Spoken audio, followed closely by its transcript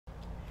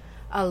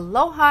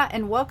Aloha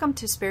and welcome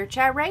to Spirit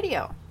Chat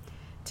Radio.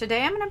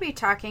 Today I'm going to be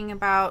talking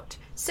about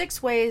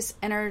 6 ways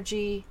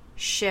energy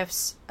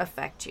shifts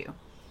affect you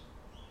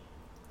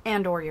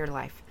and or your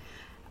life.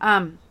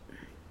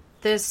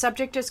 This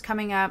subject is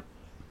coming up.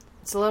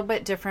 It's a little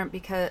bit different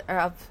because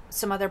of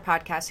some other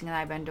podcasting that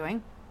I've been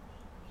doing,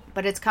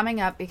 but it's coming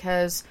up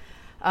because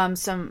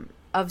some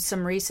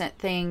recent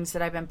things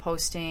that I've been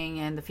posting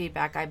and the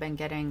feedback I've been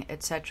getting,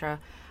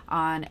 etc.,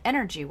 on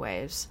energy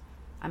waves.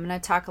 I'm going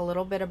to talk a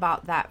little bit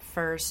about that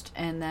first,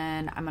 and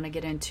then I'm going to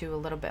get into a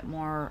little bit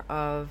more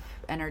of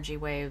energy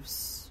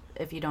waves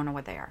if you don't know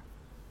what they are.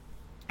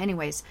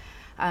 Anyways,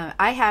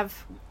 I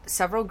have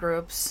several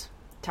groups,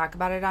 talk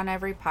about it on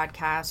every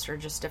podcast or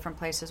just different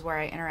places where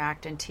I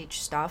interact and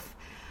teach stuff.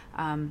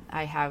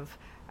 I have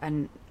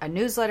a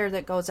newsletter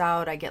that goes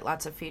out. I get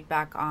lots of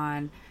feedback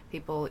on,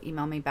 people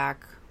email me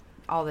back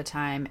all the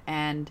time,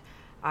 and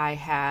I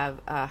have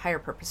a Higher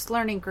Purpose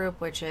Learning group,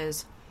 which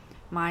is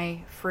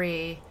my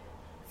free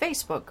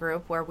Facebook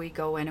group where we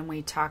go in and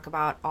we talk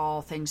about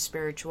all things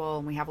spiritual,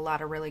 and we have a lot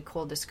of really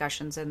cool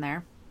discussions in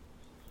there.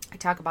 I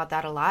talk about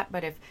that a lot,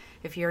 but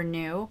if you're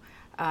new,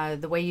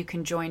 the way you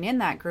can join in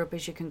that group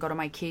is you can go to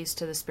my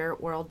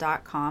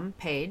keystothespiritworld.com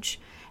page,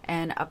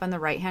 and up in the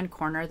right hand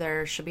corner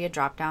there should be a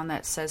drop down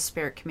that says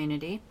Spirit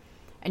Community,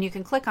 and you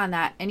can click on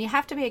that, and you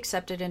have to be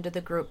accepted into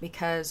the group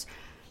because,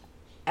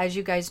 as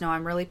you guys know,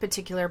 I'm really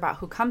particular about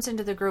who comes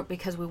into the group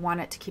because we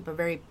want it to keep a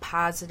very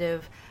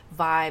positive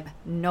vibe,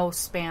 no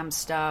spam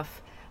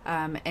stuff,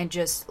 and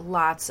just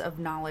lots of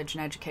knowledge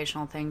and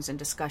educational things and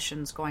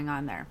discussions going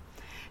on there.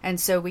 And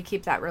so we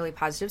keep that really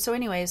positive. So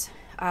anyways,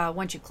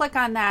 once you click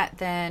on that,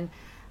 then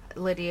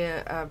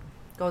Lydia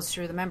goes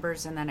through the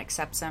members and then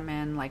accepts them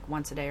in like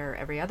once a day or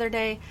every other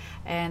day,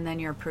 and then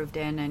you're approved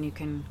in and you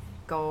can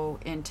go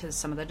into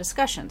some of the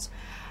discussions.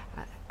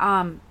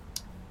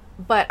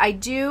 But I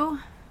do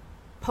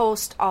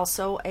post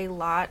also a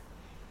lot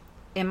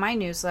in my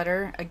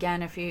newsletter.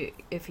 Again, if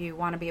you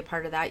want to be a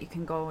part of that, you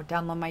can go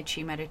download my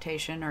Chi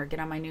meditation or get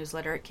on my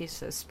newsletter at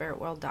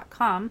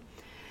keystothespiritworld.com.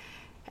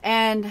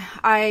 And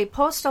I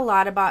post a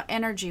lot about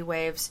energy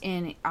waves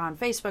on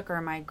Facebook or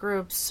in my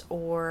groups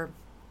or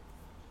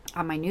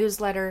on my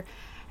newsletter.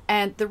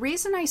 And the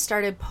reason I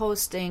started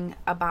posting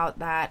about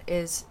that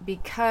is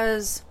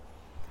because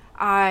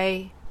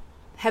I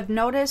have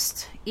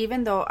noticed,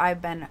 even though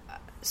I've been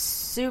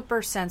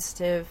super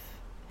sensitive,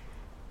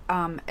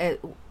 I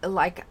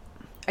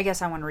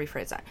guess I want to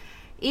rephrase that.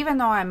 Even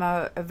though I'm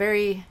a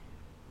very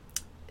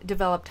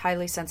developed,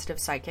 highly sensitive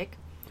psychic,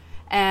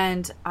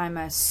 and I'm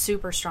a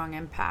super strong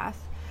empath,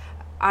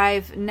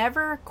 I've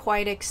never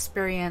quite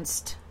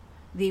experienced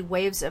the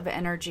waves of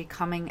energy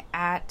coming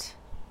at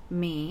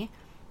me,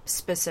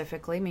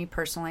 specifically, me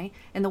personally,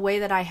 in the way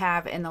that I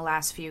have in the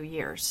last few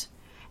years.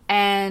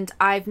 And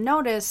I've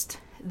noticed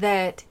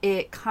that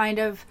it kind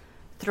of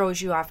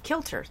throws me off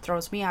kilter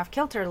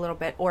a little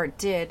bit, or it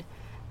did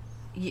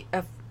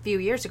a few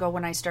years ago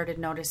when I started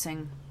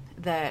noticing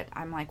that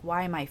I'm like,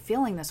 why am I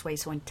feeling this way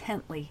so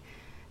intently?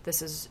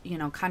 This is,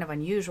 kind of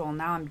unusual.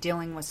 Now I'm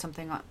dealing with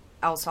something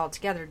else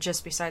altogether,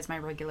 just besides my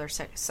regular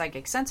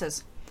psychic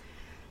senses.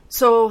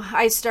 So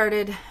I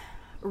started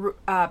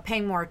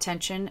paying more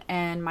attention,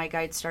 and my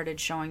guides started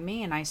showing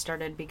me, and I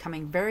started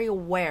becoming very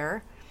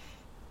aware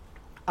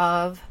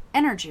of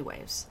energy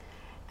waves.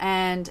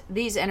 And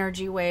these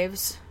energy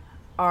waves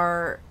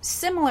are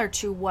similar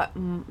to what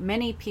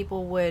many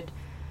people would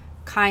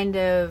kind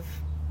of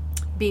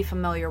be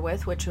familiar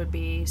with, which would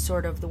be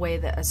sort of the way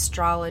that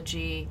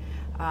astrology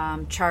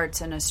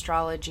charts and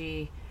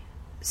astrology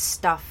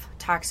stuff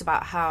talks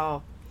about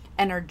how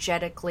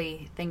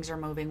energetically things are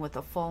moving with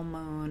a full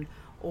moon,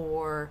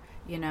 or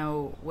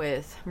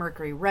with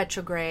Mercury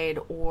retrograde,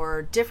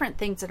 or different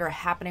things that are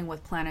happening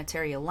with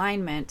planetary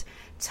alignment,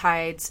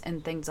 tides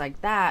and things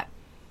like that.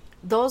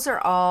 Those are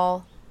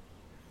all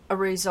a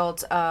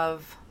result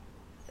of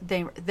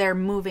they're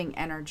moving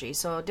energy.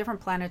 So different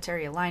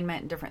planetary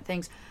alignment and different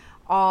things,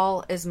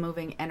 all is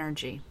moving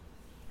energy.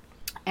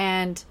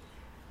 And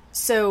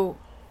so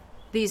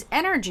these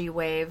energy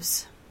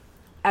waves,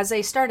 as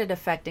they started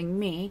affecting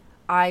me,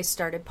 I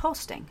started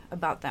posting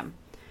about them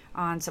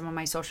on some of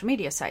my social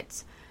media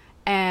sites.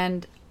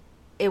 And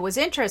it was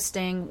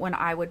interesting, when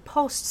I would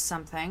post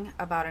something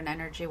about an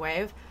energy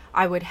wave,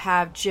 I would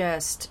have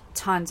just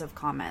tons of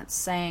comments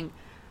saying,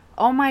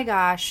 "Oh my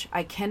gosh,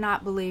 I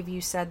cannot believe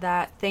you said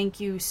that. Thank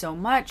you so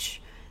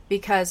much,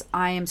 because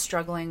I am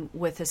struggling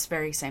with this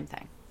very same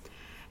thing."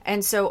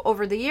 And so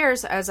over the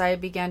years, as I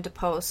began to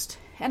post,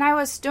 and I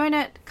was doing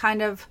it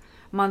kind of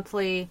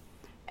monthly,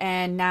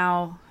 and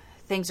now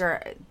things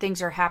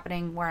are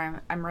happening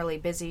where I'm really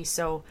busy.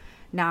 So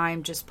now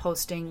I'm just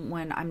posting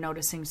when I'm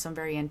noticing some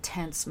very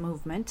intense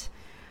movement.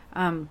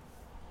 And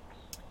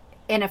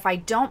if I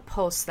don't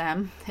post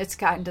them, it's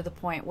gotten to the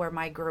point where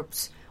my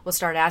groups will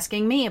start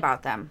asking me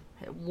about them.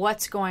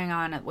 What's going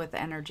on with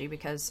energy,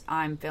 because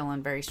I'm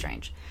feeling very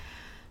strange.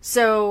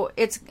 So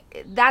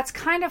that's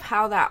kind of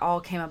how that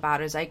all came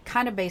about, is I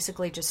kind of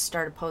basically just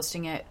started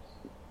posting it,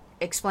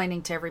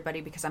 explaining to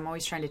everybody, because I'm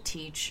always trying to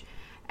teach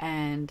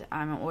and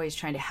I'm always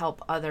trying to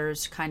help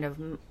others kind of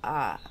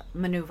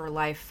maneuver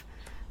life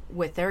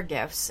with their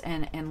gifts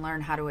and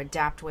learn how to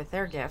adapt with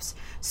their gifts.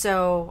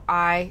 So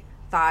I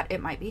thought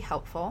it might be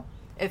helpful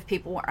if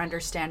people were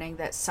understanding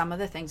that some of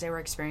the things they were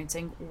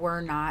experiencing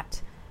were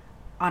not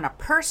on a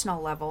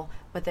personal level,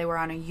 but they were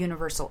on a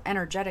universal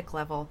energetic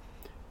level,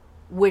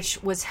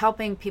 which was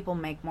helping people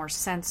make more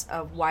sense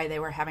of why they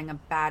were having a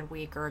bad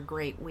week or a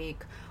great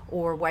week,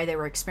 or why they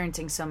were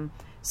experiencing some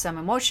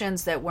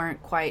emotions that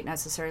weren't quite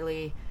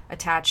necessarily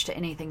attached to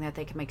anything that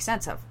they could make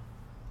sense of.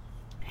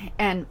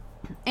 And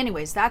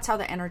anyways, that's how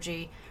the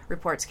energy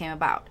reports came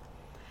about.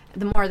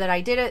 The more that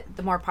I did it,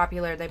 the more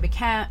popular they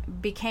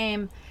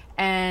became.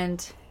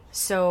 And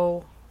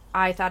so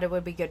I thought it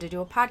would be good to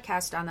do a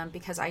podcast on them,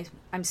 because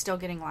I'm still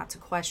getting lots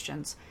of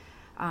questions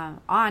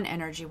on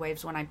energy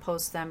waves when I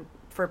post them.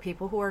 For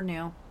people who are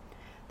new,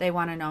 they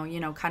want to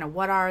know, kind of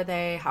what are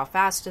they, how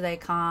fast do they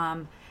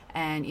come,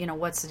 and,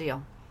 what's the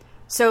deal.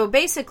 So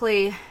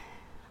basically,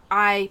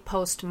 I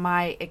post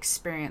my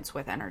experience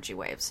with energy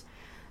waves.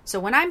 So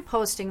when I'm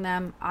posting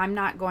them, I'm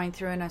not going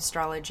through an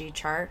astrology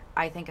chart.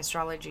 I think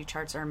astrology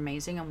charts are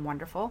amazing and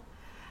wonderful.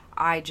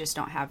 I just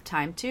don't have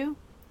time to.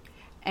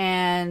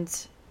 And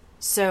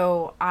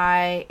so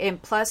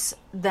plus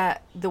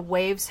the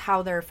waves,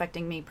 how they're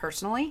affecting me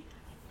personally,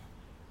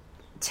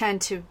 tend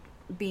to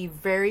be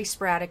very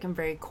sporadic and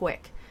very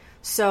quick.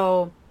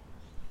 So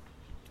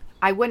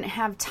I wouldn't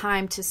have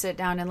time to sit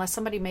down unless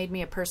somebody made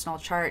me a personal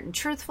chart. And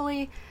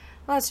truthfully,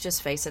 let's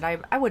just face it,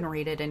 I wouldn't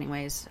read it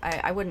anyways.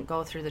 I wouldn't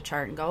go through the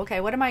chart and go, okay,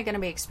 what am I going to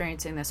be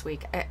experiencing this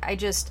week?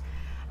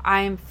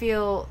 I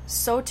feel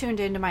so tuned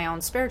into my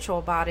own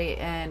spiritual body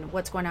and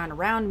what's going on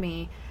around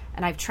me.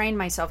 And I've trained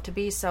myself to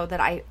be so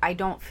that I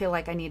don't feel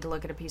like I need to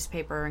look at a piece of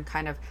paper and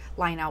kind of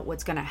line out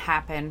what's going to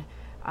happen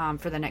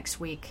for the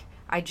next week.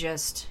 I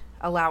just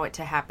allow it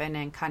to happen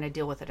and kind of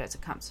deal with it as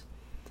it comes.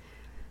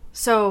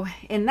 So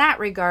in that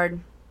regard,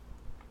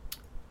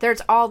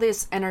 there's all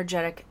this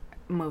energetic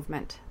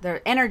movement.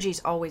 Their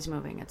energy's always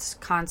moving. It's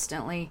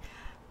constantly.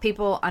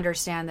 People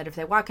understand that if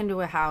they walk into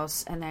a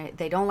house and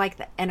they don't like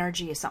the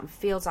energy, if something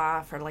feels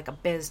off, or like a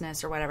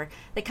business or whatever,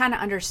 they kind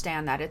of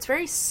understand that. It's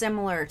very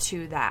similar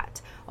to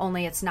that,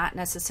 only it's not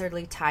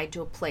necessarily tied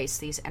to a place.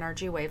 These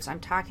energy waves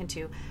I'm talking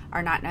to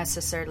are not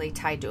necessarily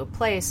tied to a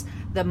place.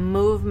 The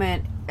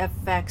movement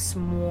affects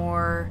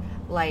more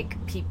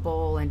like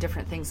people and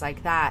different things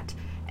like that,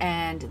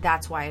 and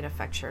that's why it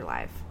affects your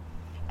life.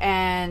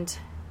 And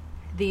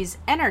these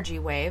energy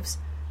waves,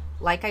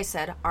 like I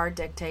said, are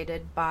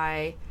dictated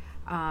by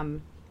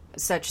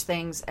such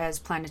things as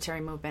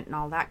planetary movement and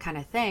all that kind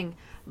of thing.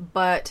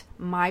 But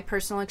my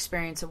personal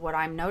experience of what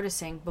I'm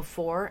noticing,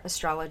 before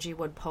astrology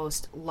would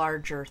post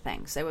larger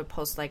things. They would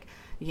post like,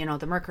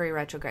 the Mercury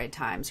retrograde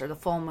times or the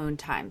full moon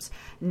times.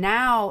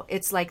 Now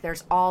it's like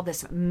there's all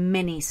this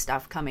mini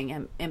stuff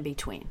coming in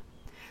between.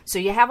 So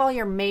you have all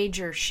your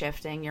major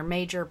shifting, your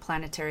major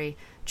planetary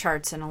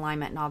charts and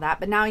alignment and all that.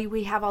 But now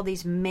we have all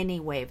these mini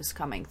waves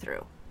coming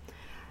through.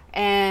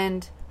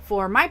 And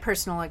for my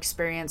personal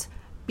experience,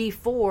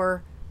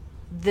 before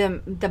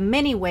the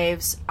mini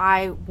waves,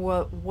 I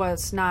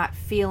was not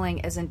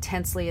feeling as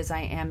intensely as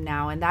I am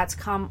now. And that's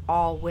come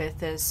all with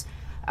this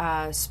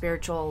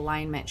spiritual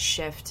alignment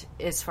shift,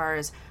 as far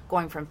as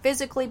going from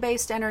physically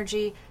based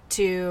energy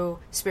to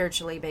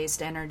spiritually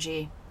based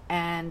energy.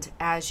 And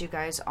as you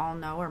guys all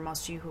know, or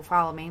most of you who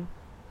follow me,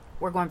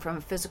 we're going from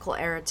a physical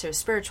era to a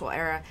spiritual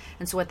era.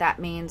 And so what that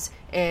means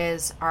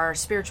is our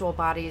spiritual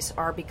bodies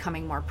are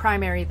becoming more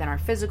primary than our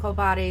physical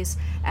bodies.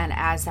 And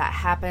as that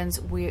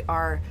happens, we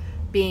are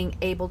being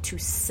able to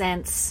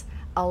sense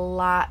a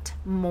lot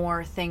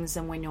more things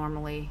than we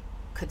normally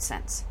could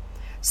sense.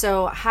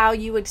 So how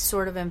you would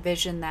sort of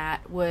envision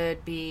that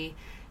would be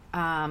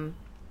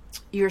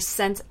your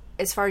sense,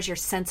 as far as your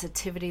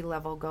sensitivity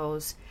level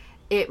goes,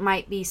 it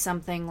might be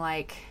something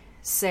like,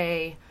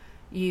 say,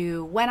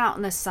 you went out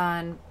in the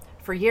sun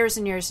for years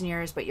and years and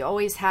years, but you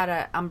always had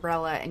an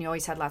umbrella and you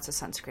always had lots of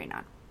sunscreen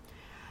on.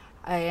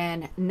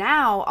 And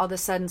now, all of a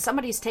sudden,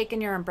 somebody's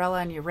taken your umbrella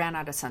and you ran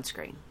out of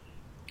sunscreen.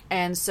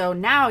 And so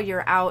now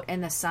you're out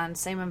in the sun,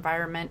 same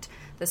environment,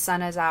 the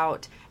sun is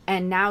out,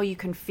 and now you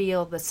can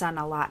feel the sun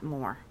a lot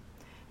more.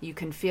 You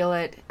can feel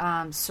it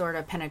sort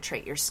of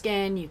penetrate your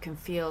skin. You can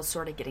feel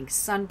sort of getting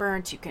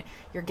sunburnt.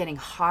 You're getting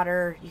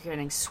hotter. You're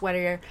getting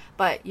sweatier.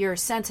 But your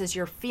sense is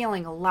you're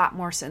feeling a lot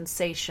more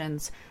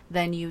sensations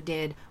than you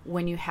did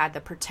when you had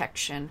the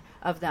protection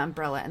of the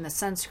umbrella and the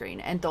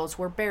sunscreen. And those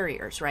were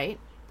barriers, right?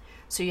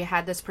 So you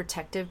had this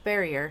protective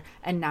barrier,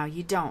 and now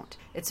you don't.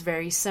 It's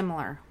very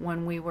similar.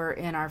 When we were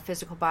in our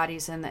physical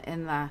bodies and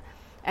the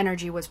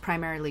energy was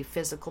primarily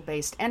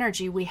physical-based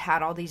energy, we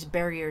had all these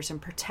barriers and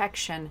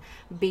protection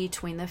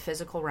between the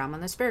physical realm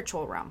and the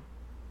spiritual realm.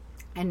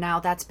 And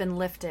now that's been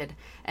lifted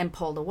and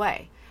pulled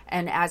away.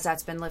 And as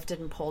that's been lifted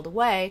and pulled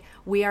away,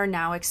 we are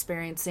now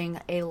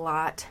experiencing a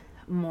lot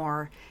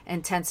more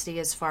intensity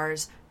as far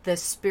as the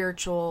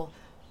spiritual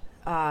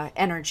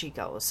energy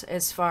goes.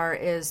 As far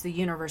as the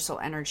universal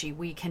energy,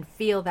 we can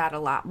feel that a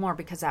lot more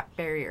because that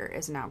barrier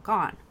is now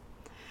gone.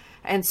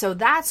 And so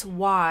that's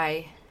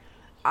why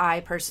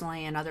I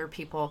personally and other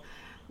people,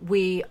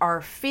 we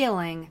are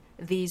feeling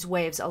these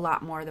waves a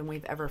lot more than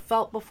we've ever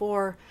felt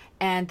before,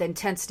 and the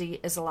intensity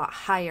is a lot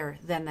higher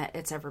than that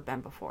it's ever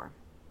been before.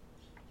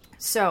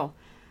 So,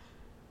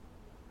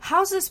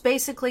 how's this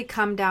basically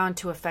come down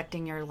to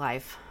affecting your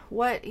life?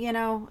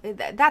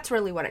 That's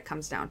really what it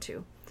comes down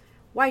to.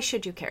 Why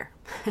should you care?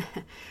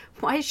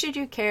 Why should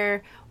you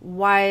care?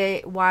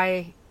 Why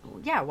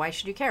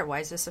should you care? Why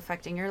is this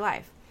affecting your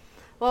life?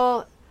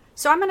 Well,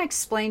 so I'm going to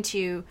explain to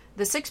you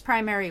the 6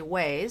 primary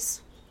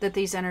ways that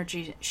these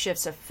energy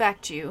shifts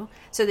affect you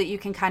so that you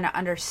can kind of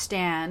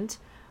understand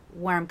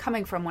where I'm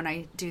coming from when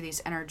I do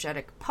these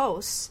energetic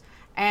posts.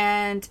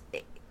 And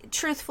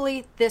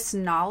truthfully, this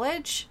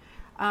knowledge,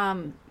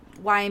 why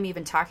I'm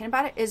even talking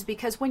about it, is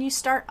because when you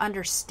start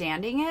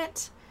understanding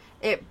it,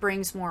 it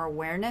brings more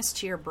awareness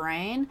to your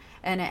brain,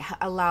 and it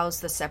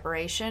allows the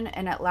separation,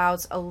 and it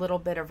allows a little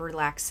bit of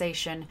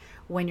relaxation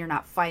when you're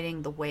not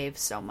fighting the wave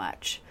so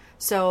much.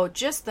 So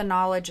just the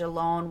knowledge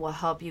alone will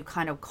help you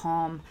kind of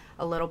calm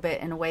a little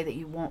bit in a way that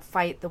you won't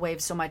fight the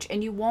wave so much,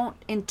 and you won't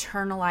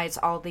internalize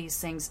all these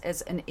things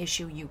as an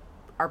issue you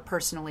are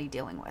personally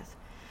dealing with.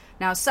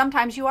 Now,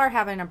 sometimes you are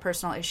having a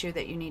personal issue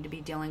that you need to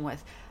be dealing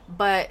with,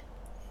 but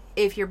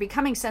if you're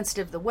becoming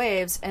sensitive to the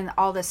waves and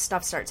all this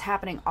stuff starts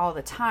happening all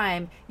the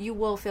time, you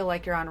will feel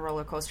like you're on a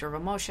roller coaster of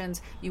emotions.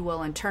 You will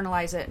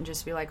internalize it and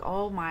just be like,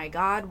 oh my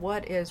God,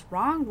 what is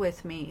wrong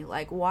with me?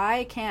 Like,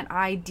 why can't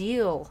I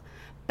deal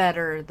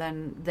better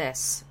than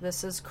this?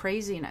 This is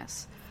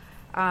craziness.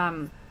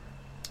 And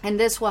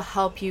this will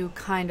help you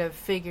kind of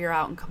figure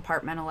out and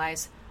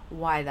compartmentalize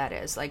why that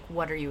is. Like,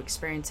 what are you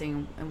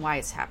experiencing and why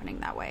it's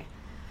happening that way?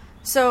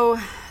 So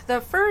the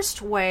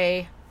first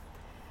way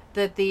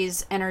that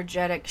these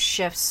energetic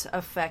shifts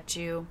affect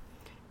you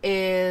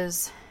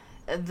is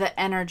the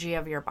energy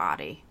of your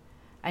body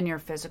and your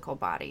physical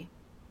body.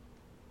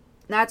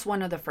 That's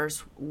one of the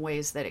first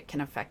ways that it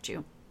can affect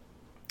you.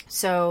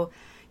 So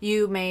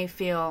you may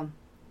feel,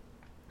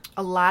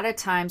 a lot of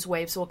times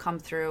waves will come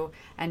through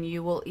and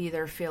you will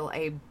either feel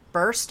a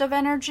burst of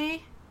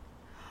energy,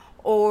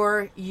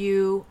 or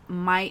you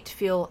might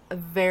feel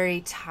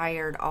very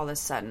tired all of a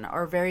sudden,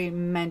 or very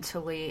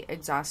mentally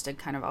exhausted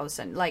kind of all of a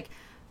sudden,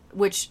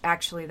 which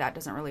actually that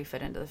doesn't really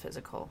fit into the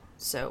physical.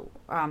 So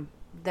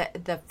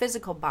the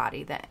physical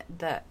body,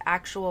 the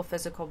actual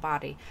physical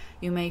body,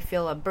 you may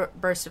feel a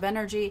burst of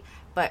energy,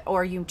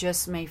 or you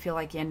just may feel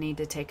like you need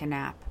to take a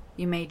nap.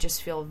 You may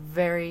just feel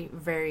very,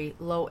 very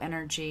low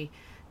energy.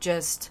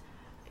 Just,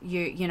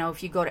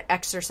 if you go to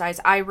exercise,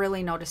 I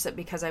really notice it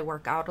because I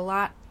work out a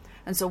lot.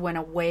 And so when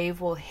a wave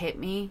will hit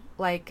me,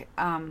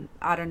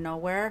 out of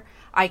nowhere,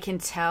 I can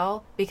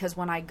tell, because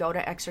when I go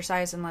to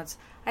exercise,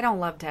 I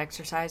don't love to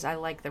exercise, I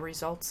like the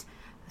results.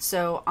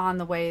 So on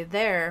the way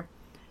there,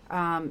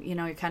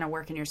 you're kind of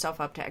working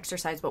yourself up to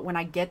exercise. But when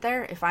I get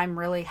there, if I'm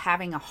really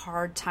having a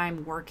hard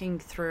time working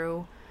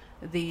through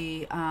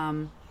the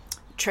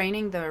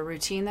training, the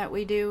routine that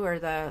we do, or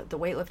the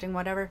weightlifting,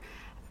 whatever,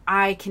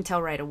 I can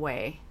tell right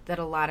away that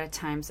a lot of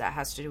times that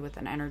has to do with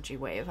an energy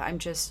wave.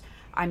 The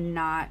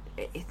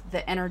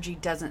energy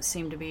doesn't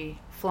seem to be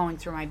flowing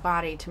through my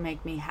body to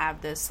make me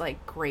have this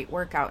great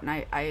workout, and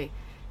I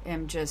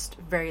am just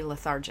very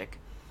lethargic.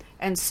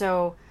 And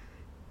so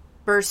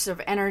bursts of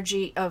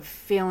energy, of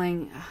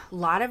feeling a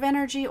lot of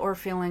energy or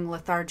feeling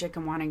lethargic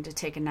and wanting to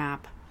take a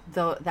nap,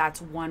 though that's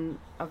one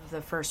of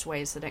the first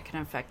ways that it can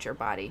affect your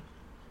body.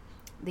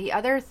 The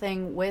other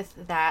thing with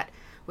that,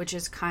 which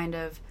is kind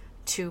of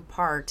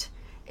two-part,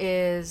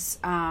 is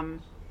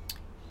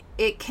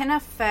it can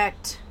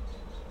affect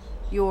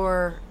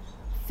your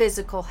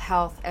physical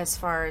health as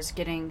far as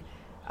getting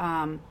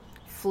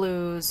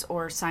flus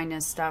or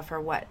sinus stuff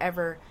or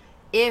whatever,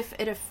 if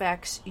it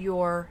affects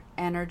your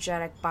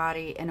energetic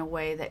body in a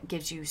way that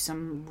gives you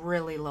some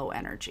really low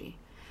energy.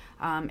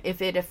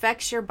 If it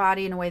affects your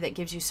body in a way that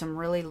gives you some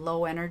really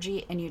low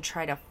energy, and you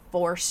try to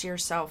force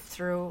yourself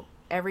through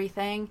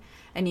everything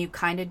and you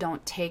kind of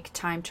don't take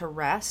time to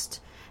rest,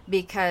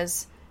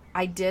 because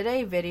I did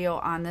a video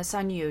on this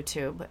on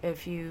YouTube.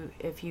 If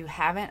you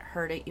haven't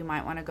heard it, you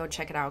might want to go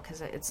check it out,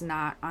 because it's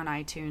not on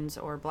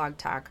iTunes or Blog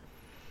Talk.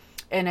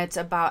 And it's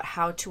about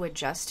how to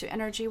adjust to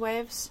energy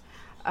waves.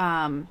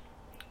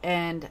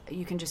 And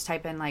you can just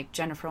type in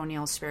Jennifer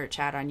O'Neill Spirit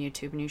Chat on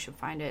YouTube, and you should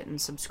find it, and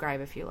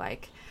subscribe if you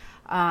like.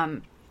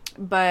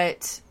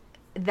 But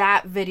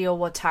that video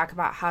will talk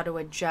about how to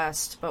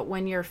adjust. But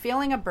when you're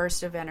feeling a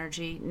burst of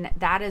energy,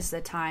 that is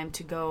the time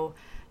to go,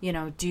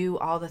 do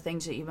all the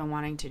things that you've been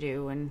wanting to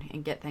do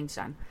and get things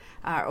done.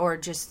 Or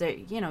just,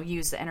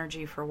 use the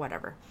energy for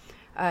whatever.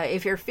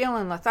 If you're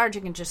feeling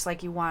lethargic and just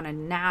you want a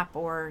nap,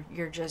 or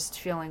you're just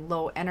feeling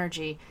low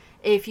energy,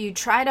 if you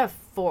try to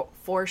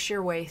force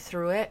your way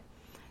through it,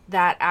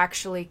 that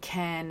actually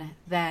can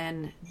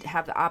then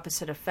have the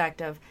opposite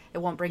effect of, it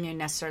won't bring you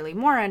necessarily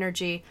more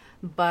energy,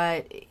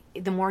 but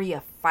the more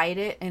you fight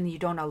it and you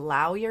don't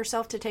allow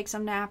yourself to take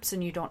some naps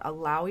and you don't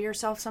allow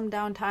yourself some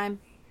downtime,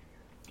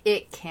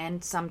 it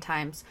can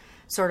sometimes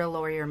sort of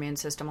lower your immune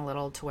system a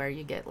little to where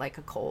you get like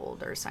a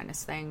cold or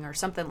sinus thing or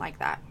something like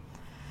that.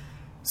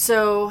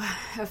 So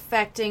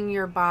affecting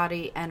your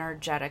body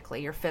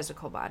energetically, your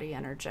physical body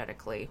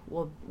energetically,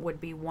 would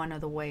be one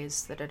of the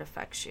ways that it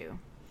affects you.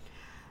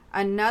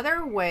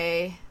 Another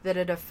way that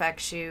it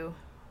affects you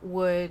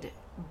would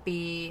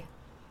be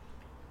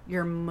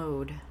your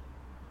mood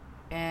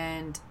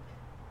and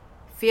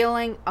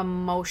feeling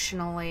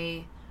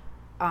emotionally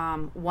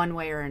one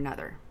way or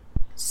another.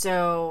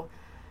 So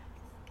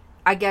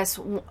I guess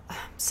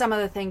some of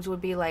the things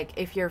would be like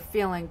if you're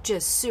feeling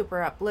just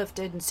super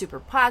uplifted and super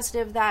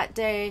positive that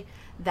day,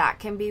 that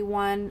can be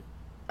one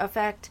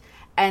effect.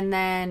 And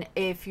then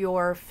if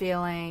you're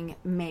feeling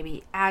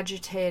maybe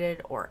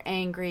agitated or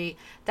angry,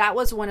 that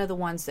was one of the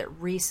ones that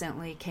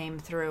recently came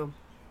through.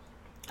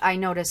 I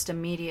noticed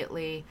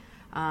immediately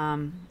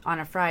on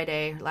a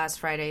Friday,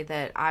 last Friday,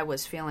 that I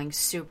was feeling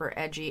super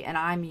edgy, and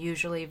I'm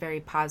usually very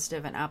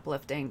positive and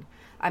uplifting.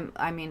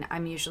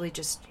 I'm usually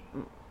just,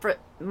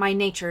 my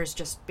nature is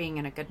just being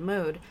in a good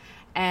mood.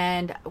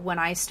 And when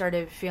I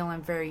started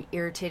feeling very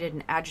irritated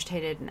and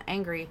agitated and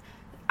angry,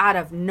 out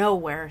of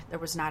nowhere, there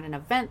was not an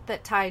event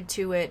that tied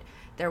to it.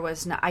 There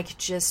was no, I could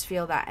just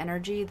feel that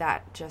energy,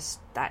 that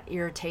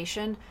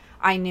irritation.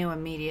 I knew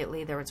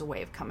immediately there was a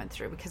wave coming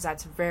through, because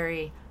that's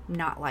very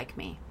not like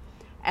me.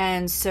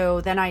 And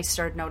so then I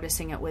started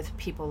noticing it with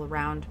people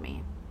around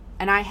me.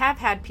 And I have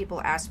had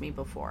people ask me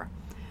before,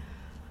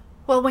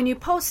 well, when you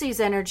post these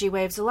energy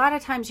waves, a lot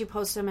of times you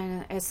post them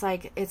and it's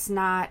like, it's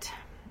not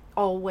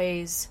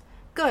always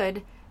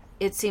good.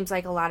 It seems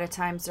like a lot of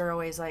times they're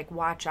always like,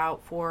 watch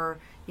out for,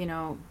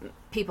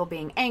 people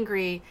being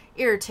angry,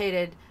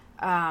 irritated,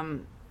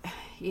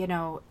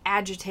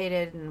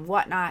 agitated and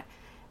whatnot.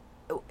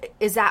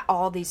 Is that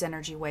all these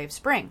energy waves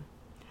bring?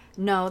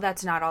 No,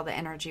 that's not all the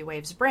energy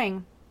waves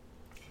bring.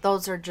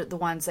 Those are the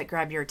ones that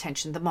grab your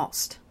attention the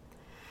most.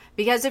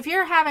 Because if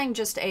you're having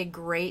just a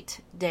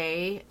great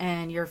day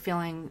and you're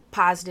feeling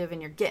positive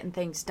and you're getting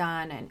things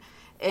done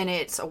and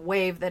it's a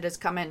wave that is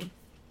coming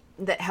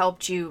that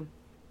helped you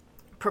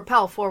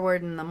propel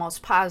forward in the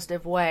most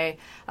positive way,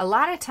 a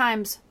lot of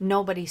times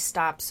nobody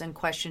stops and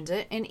questions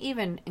it, and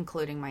even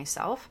including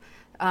myself.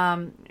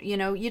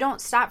 You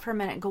don't stop for a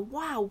minute and go,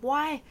 wow,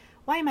 why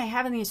am I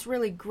having this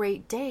really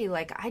great day?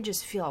 Like, I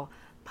just feel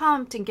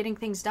pumped and getting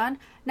things done.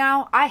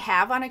 Now, I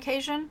have on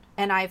occasion,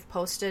 and I've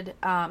posted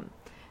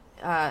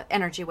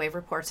energy wave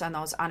reports on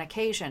those on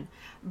occasion.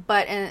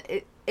 But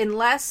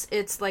unless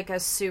it's like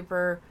a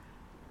super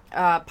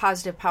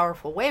positive,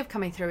 powerful wave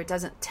coming through, it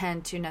doesn't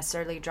tend to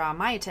necessarily draw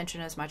my attention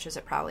as much as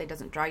it probably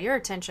doesn't draw your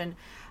attention.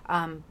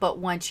 But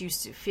once you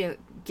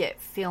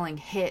feeling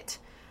hit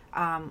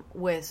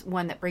with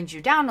one that brings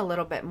you down a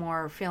little bit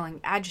more,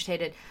 feeling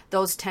agitated,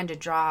 those tend to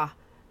draw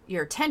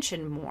your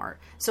attention more.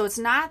 So it's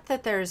not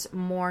that there's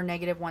more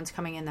negative ones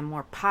coming in than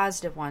more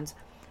positive ones.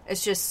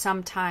 It's just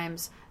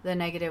sometimes the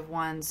negative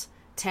ones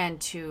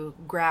tend to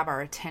grab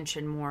our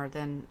attention more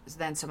than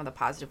some of the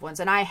positive ones.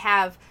 And I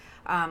have,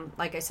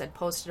 like I said,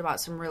 posted about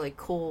some really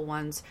cool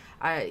ones.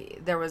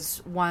 There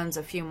was ones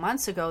a few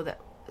months ago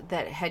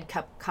that had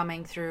kept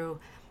coming through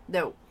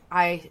that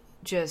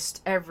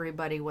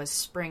everybody was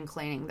spring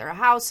cleaning their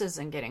houses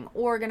and getting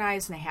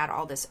organized, and they had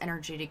all this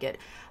energy to get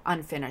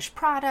unfinished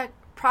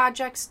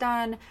projects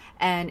done,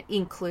 and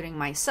including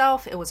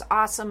myself. It was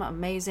awesome,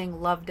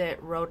 amazing, loved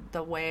it, rode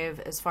the wave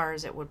as far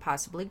as it would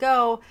possibly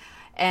go,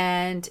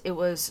 and it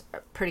was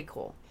pretty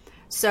cool.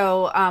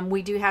 So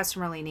we do have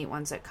some really neat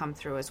ones that come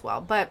through as well.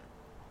 But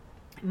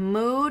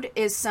mood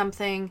is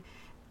something,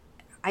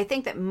 I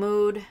think that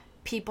mood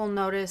people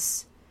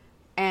notice,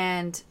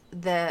 and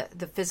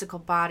the physical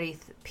body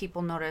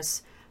people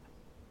notice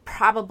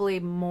probably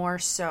more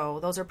so.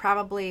 Those are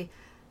probably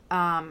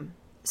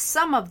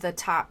some of the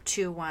top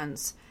two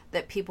ones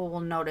that people will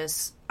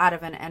notice out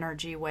of an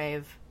energy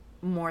wave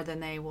more than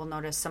they will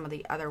notice some of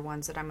the other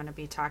ones that I'm going to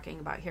be talking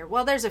about here.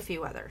 Well, there's a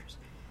few others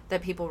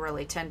that people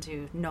really tend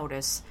to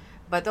notice,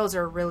 but those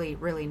are really,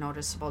 really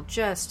noticeable.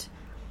 Just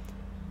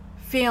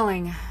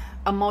feeling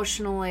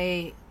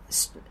emotionally,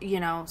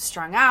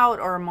 strung out,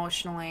 or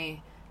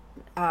emotionally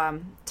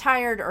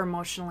tired, or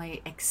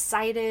emotionally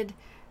excited,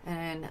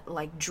 and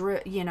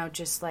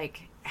just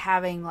like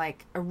having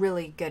like a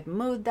really good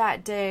mood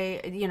that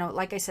day.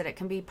 Like I said, it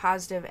can be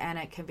positive and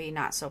it can be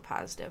not so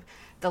positive.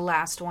 The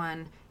last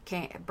one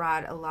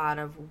brought a lot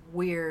of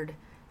weird,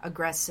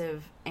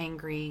 aggressive,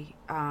 angry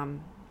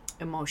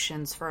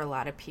emotions for a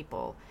lot of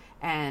people,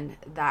 and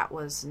that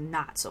was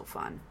not so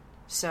fun.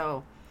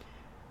 So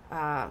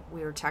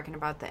we were talking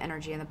about the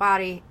energy in the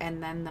body,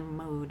 and then the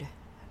mood,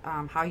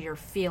 how you're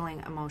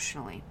feeling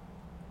emotionally.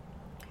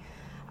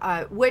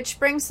 Which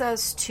brings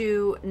us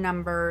to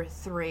number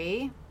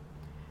 3.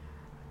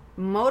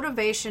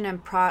 Motivation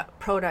and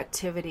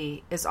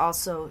productivity is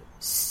also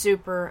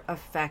super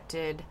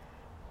affected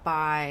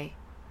by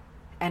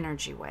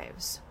energy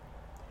waves.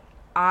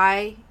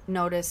 I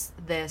notice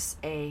this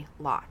a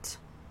lot,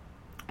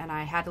 and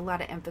I had a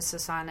lot of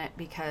emphasis on it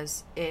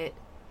because it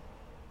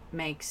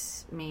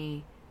makes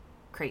me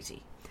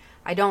crazy.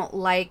 I don't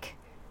like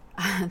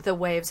the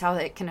waves, how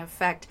it can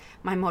affect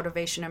my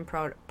motivation and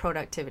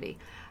productivity.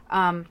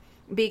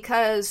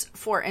 Because,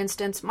 for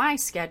instance, my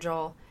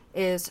schedule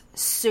is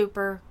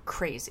super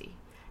crazy.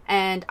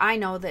 And I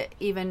know that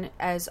even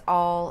as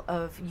all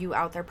of you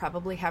out there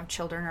probably have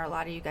children, or a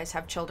lot of you guys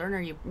have children,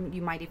 or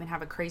you might even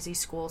have a crazy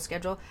school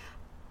schedule.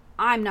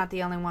 I'm not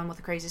the only one with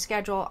a crazy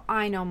schedule.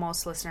 I know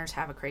most listeners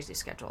have a crazy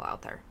schedule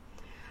out there.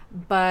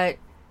 But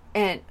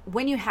and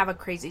when you have a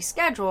crazy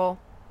schedule,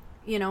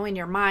 you know, in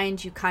your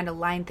mind, you kind of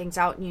line things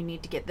out, and you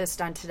need to get this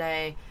done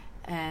today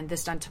and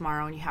this done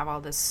tomorrow, and you have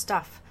all this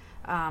stuff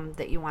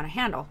that you want to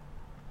handle.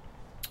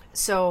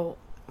 So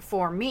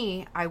for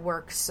me, I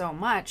work so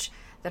much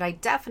that I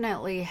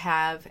definitely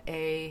have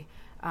a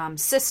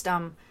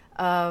system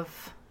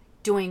of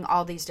doing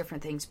all these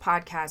different things,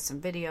 podcasts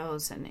and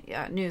videos and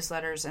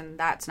newsletters, and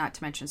that's not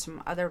to mention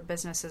some other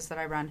businesses that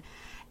I run.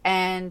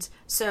 And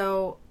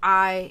so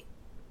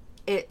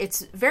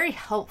it's very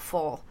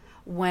helpful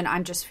when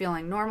I'm just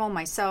feeling normal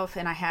myself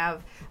and I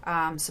have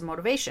some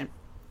motivation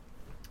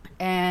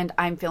and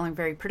I'm feeling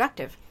very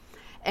productive.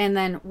 And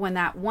then when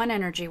that one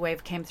energy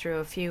wave came through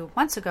a few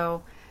months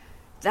ago,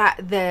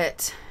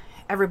 that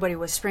everybody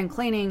was spring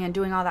cleaning and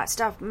doing all that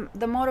stuff,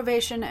 the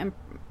motivation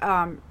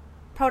and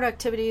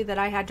productivity that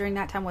I had during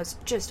that time was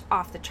just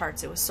off the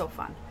charts. It was so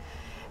fun.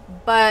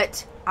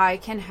 But I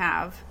can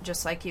have,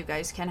 just like you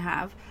guys can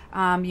have,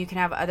 you can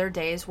have other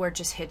days where it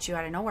just hits you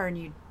out of nowhere and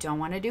you don't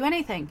want to do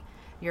anything.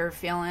 You're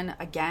feeling,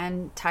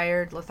 again,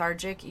 tired,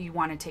 lethargic. You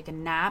want to take a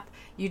nap.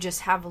 You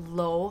just have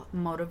low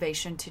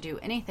motivation to do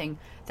anything.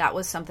 That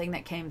was something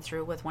that came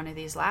through with one of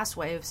these last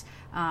waves,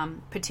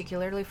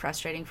 particularly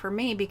frustrating for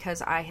me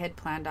because I had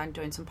planned on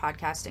doing some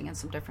podcasting and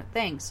some different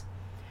things.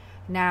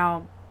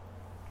 Now,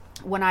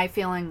 when I'm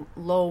feeling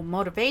low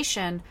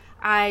motivation,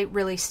 I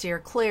really steer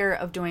clear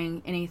of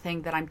doing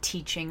anything that I'm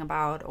teaching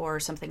about or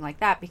something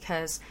like that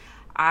because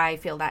I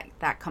feel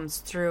that comes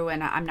through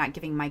and I'm not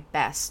giving my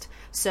best.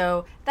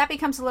 So that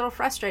becomes a little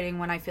frustrating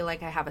when I feel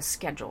like I have a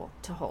schedule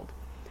to hold.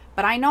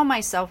 But I know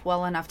myself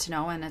well enough to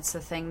know, and it's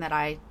the thing that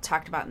I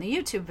talked about in the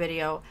YouTube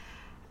video,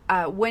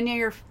 when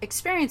you're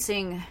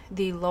experiencing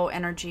the low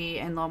energy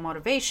and low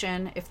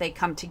motivation, if they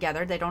come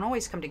together, they don't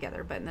always come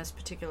together, but in this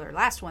particular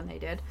last one they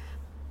did,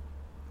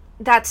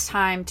 that's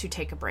time to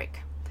take a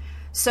break.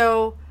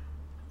 So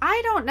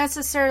I don't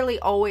necessarily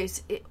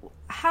always,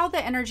 how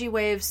the energy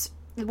waves,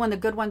 when the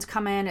good ones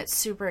come in, it's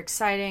super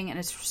exciting and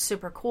it's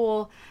super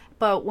cool.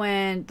 But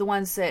when the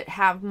ones that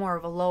have more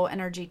of a low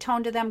energy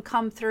tone to them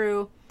come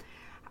through,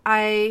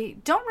 I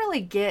don't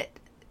really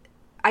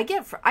I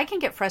can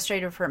get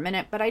frustrated for a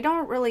minute, but I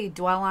don't really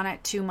dwell on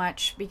it too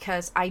much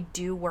because I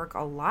do work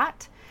a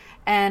lot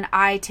and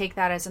I take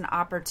that as an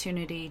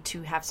opportunity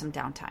to have some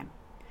downtime.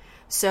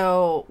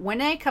 So when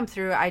they come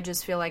through, I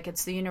just feel like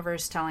it's the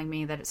universe telling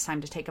me that it's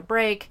time to take a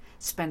break,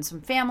 spend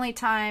some family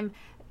time,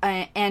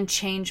 and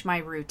change my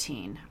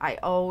routine. I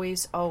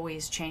always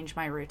change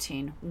my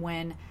routine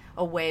when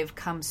a wave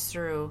comes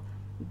through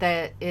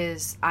that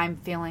is I'm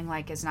feeling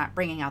like is not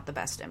bringing out the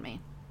best in me.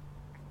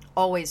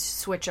 Always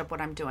switch up what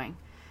I'm doing.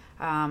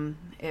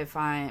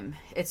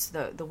 It's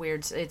the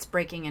weird, it's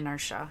breaking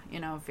inertia. You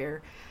know, if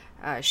you're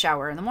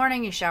shower in the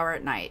morning, you shower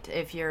at night.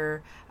 If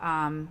you're,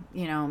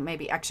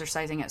 maybe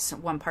exercising at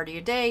one part of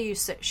your day, you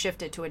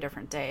shift it to a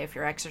different day. If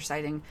you're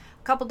exercising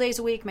a couple days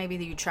a week, maybe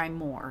you try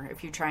more.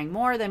 If you're trying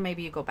more, then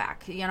maybe you go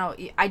back. You know,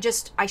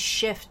 I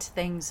shift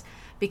things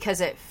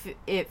because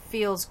it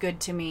feels good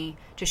to me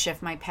to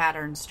shift my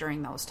patterns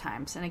during those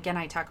times. And again,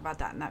 I talk about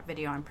that in that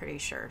video, I'm pretty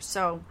sure.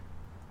 So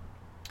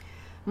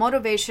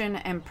motivation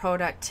and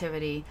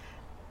productivity.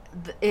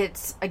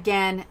 It's,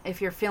 again,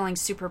 if you're feeling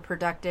super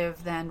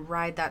productive, then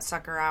ride that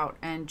sucker out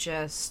and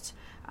just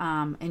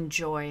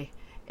enjoy.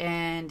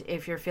 And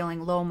if you're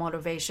feeling low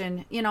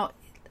motivation,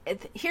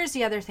 here's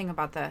the other thing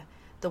about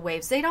the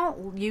waves. They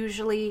don't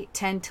usually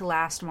tend to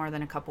last more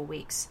than a couple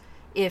weeks,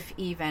 if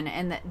even.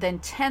 And the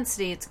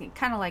intensity, it's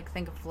kind of like,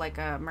 think of like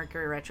a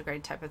Mercury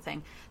retrograde type of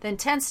thing. The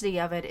intensity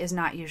of it is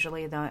not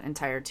usually the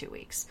entire 2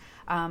 weeks.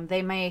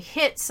 They may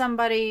hit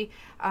somebody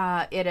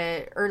at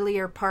an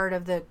earlier part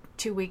of the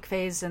 2-week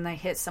phase and they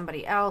hit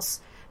somebody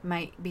else,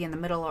 might be in the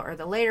middle or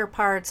the later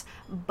parts,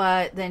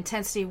 but the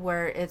intensity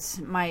where it's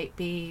might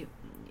be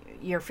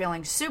you're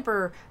feeling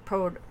super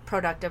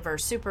productive or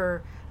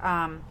super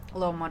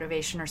low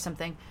motivation or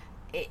something,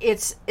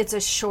 it's a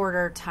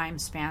shorter time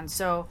span.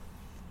 So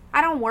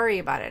I don't worry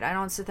about it. I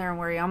don't sit there and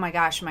worry, oh my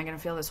gosh, am I going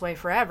to feel this way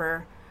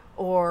forever?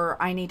 Or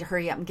I need to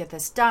hurry up and get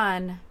this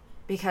done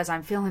because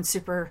I'm feeling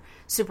super,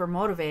 super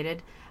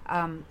motivated.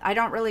 I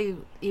don't really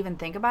even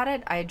think about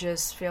it. I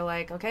just feel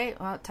like, okay,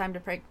 well, time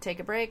to take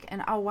a break.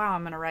 And oh, wow,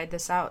 I'm going to ride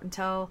this out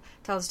until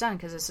it's done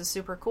because this is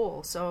super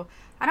cool. So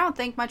I don't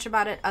think much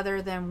about it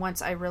other than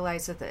once I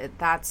realize that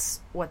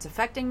that's what's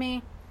affecting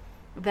me,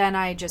 then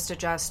I just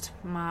adjust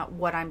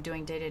what I'm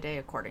doing day to day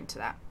according to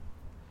that.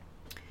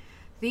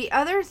 The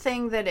other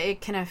thing that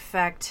it can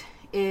affect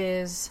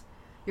is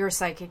your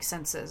psychic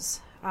senses.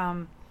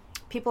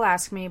 People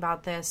ask me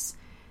about this.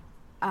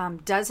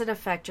 Does it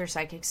affect your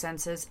psychic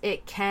senses?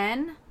 It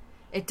can.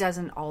 It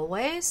doesn't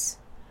always.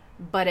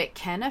 but it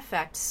can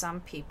affect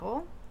some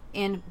people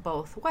in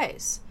both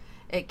ways.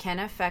 It can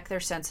affect their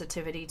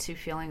sensitivity to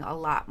feeling a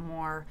lot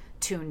more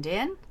tuned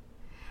in,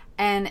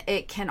 and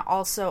it can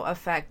also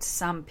affect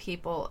some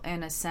people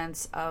in a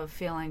sense of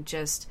feeling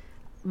just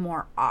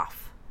more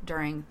off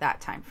during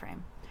that time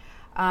frame.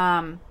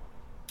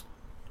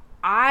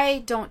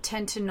 I don't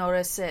tend to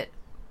notice it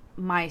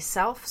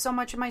myself so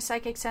much in my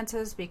psychic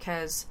senses,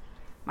 because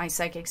my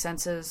psychic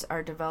senses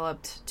are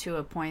developed to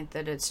a point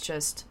that it's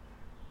just,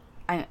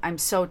 I'm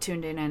so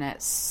tuned in, and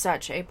it's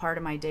such a part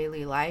of my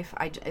daily life.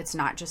 It's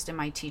not just in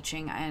my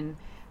teaching, and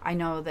I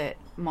know that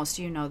most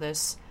of you know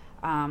this,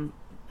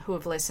 who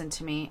have listened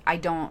to me.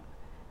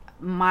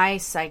 My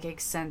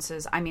psychic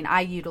senses,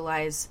 I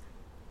utilize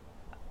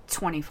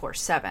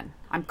 24/7.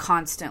 I'm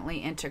constantly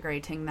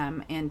integrating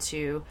them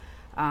into,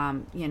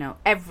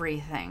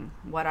 everything,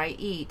 what I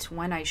eat,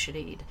 when I should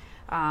eat,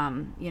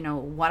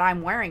 what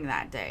I'm wearing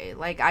that day.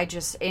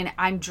 And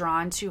I'm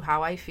drawn to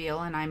how I feel,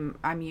 and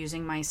I'm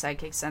using my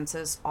psychic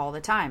senses all the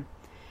time.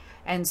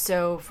 And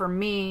so for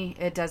me,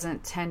 it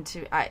doesn't tend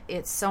to,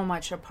 it's so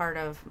much a part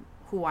of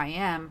who I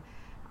am,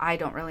 I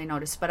don't really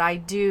notice, but I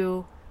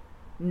do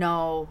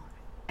know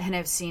and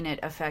have seen it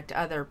affect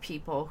other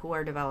people who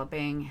are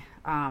developing,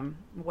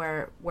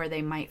 where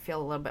they might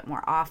feel a little bit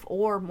more off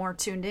or more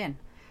tuned in,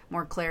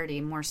 more clarity,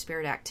 more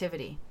spirit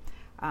activity.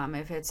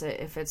 If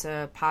it's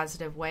a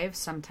positive wave,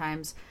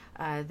 sometimes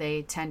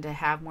they tend to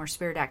have more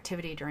spirit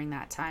activity during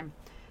that time.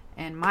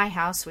 In my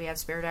house, we have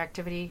spirit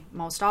activity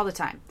most all the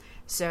time.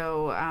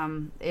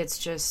 So it's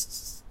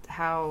just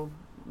how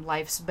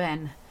life's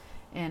been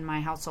in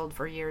my household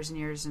for years and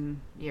years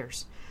and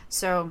years.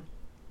 So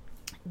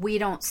we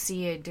don't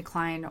see a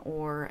decline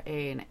or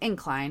an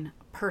incline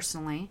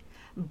personally,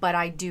 but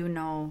I do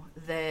know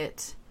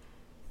that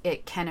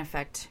it can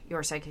affect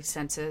your psychic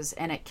senses,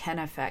 and it can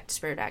affect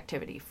spirit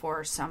activity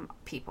for some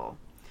people.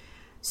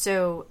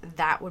 So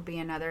that would be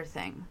another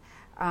thing.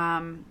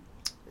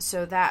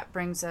 So that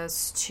brings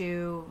us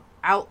to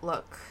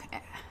outlook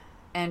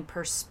and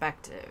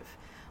perspective,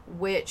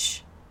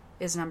 which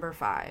is number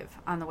 5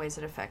 on the ways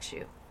it affects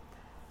you.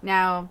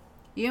 Now,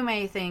 you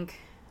may think,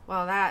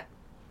 well, that,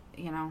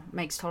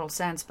 makes total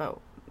sense, but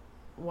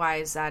why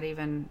does that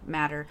even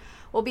matter?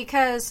 Well,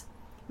 because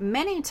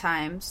many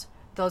times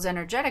those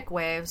energetic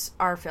waves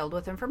are filled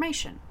with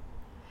information,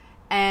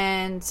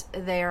 and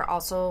they are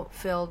also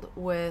filled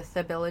with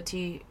the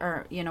ability,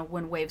 or,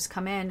 when waves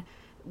come in,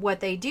 what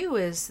they do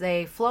is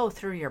they flow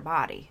through your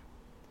body.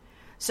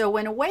 So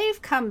when a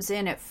wave comes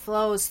in, it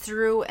flows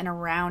through and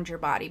around your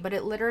body, but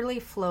it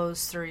literally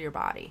flows through your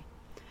body.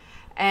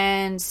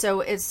 And so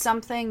it's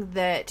something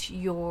that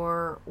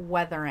you're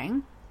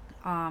weathering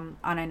on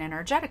an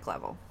energetic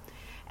level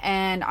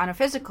and on a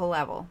physical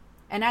level.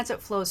 And as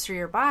it flows through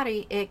your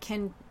body, it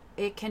can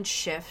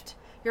shift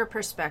your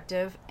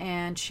perspective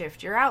and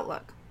shift your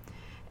outlook.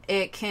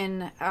 It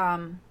can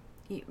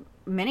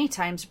many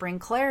times bring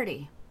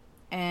clarity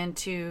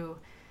into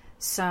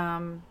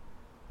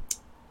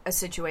a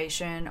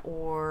situation,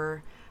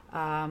 or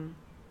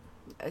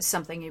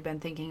something you've been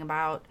thinking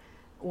about,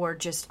 or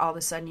just all of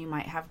a sudden you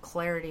might have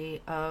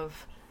clarity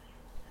of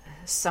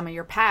some of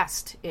your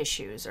past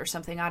issues or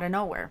something out of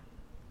nowhere.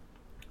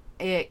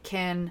 It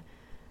can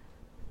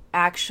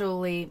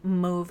actually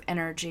move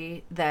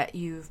energy that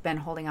you've been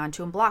holding on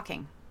to and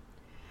blocking.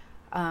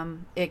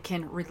 It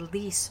can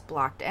release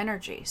blocked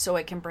energy. So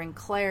it can bring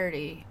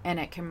clarity, and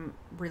it can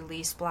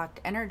release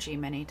blocked energy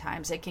many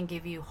times. It can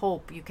give you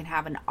hope. You can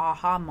have an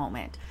aha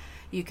moment.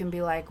 You can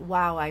be like,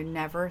 wow, I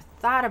never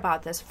thought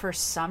about this. For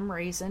some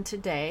reason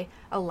today,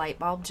 a light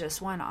bulb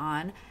just went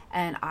on,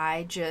 and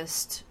I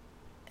just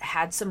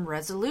had some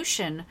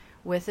resolution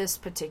with this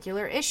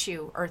particular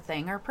issue or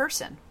thing or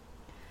person.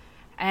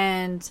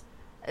 And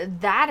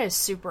that is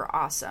super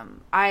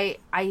awesome. I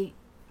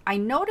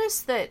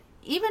noticed that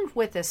even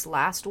with this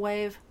last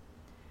wave,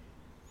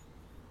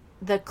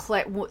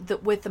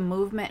 with the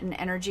movement and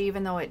energy,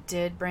 even though it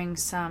did bring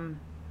some,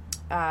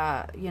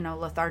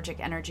 lethargic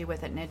energy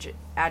with it, and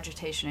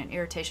agitation and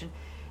irritation,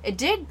 it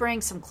did bring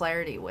some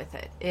clarity with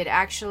it. It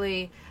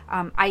actually,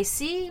 I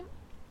see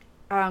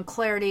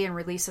clarity and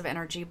release of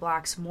energy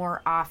blocks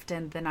more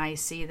often than I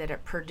see that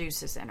it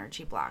produces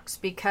energy blocks,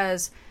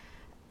 because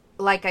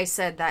like I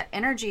said, that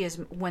energy is,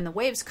 when the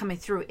wave's coming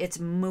through, it's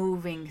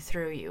moving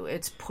through you.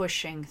 It's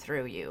pushing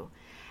through you.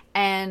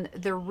 And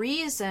the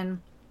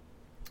reason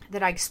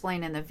that I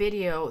explain in the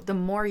video, the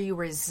more you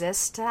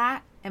resist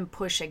that and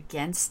push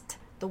against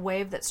the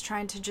wave that's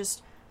trying to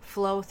just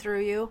flow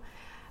through you,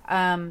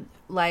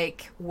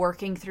 like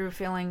working through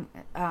feeling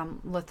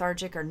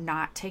lethargic or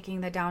not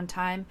taking the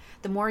downtime,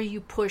 the more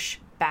you push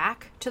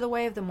back to the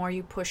wave, the more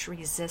you push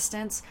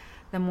resistance,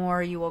 the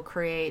more you will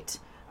create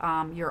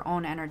your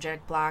own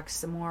energetic blocks,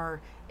 the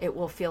more it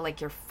will feel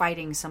like you're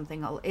fighting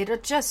something. It'll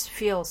just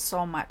feel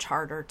so much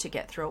harder to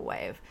get through a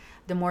wave.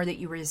 The more that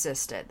you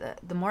resist it,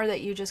 the more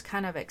that you just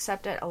kind of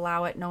accept it,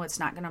 allow it, know it's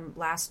not going to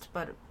last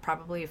but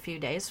probably a few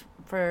days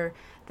for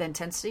the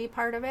intensity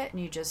part of it, and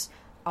you just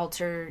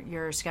alter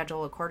your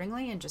schedule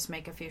accordingly and just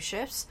make a few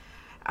shifts.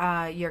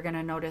 You're going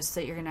to notice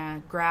that you're going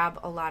to grab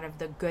a lot of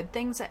the good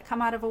things that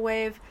come out of a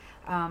wave,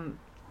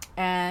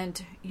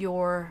 and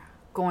you're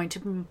going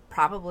to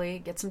probably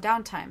get some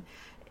downtime.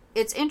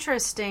 It's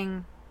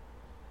interesting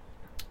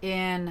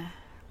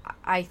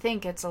I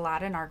think it's a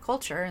lot in our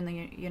culture in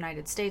the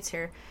United States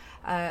here.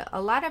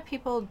 A lot of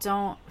people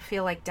don't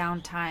feel like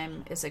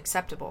downtime is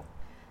acceptable.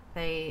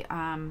 They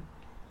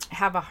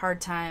have a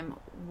hard time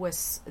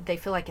they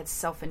feel like it's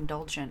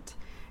self-indulgent.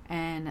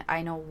 And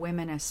I know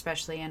women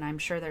especially, and I'm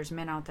sure there's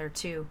men out there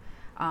too,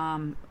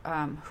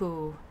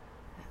 who,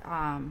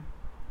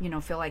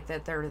 feel like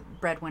that they're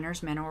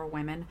breadwinners, men or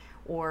women,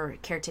 or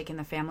caretaking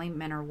the family,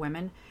 men or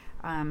women.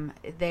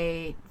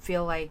 They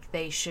feel like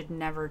they should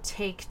never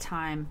take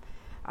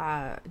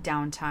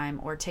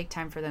downtime, or take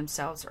time for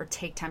themselves, or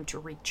take time to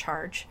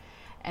recharge.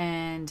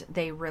 And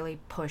they really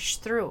push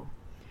through.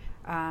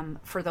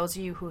 For those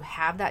of you who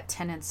have that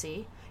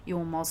tendency, you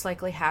will most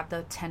likely have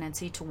the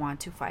tendency to want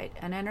to fight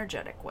an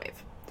energetic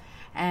wave.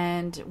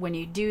 And when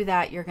you do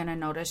that, you're going to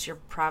notice you're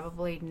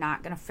probably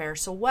not going to fare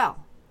so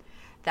well.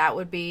 That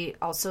would be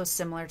also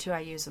similar to, I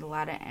use a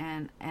lot of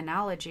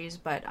analogies,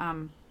 but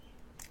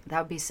that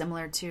would be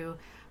similar to,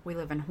 we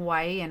live in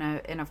Hawaii,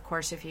 and of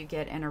course if you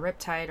get in a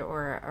riptide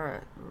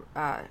or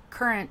a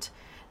current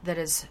that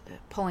is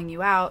pulling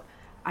you out,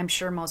 I'm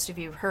sure most of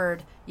you have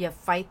heard, you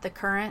fight the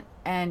current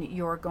and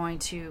you're going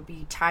to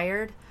be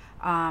tired.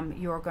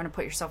 You're going to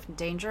put yourself in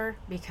danger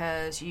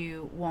because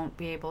you won't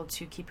be able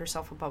to keep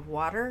yourself above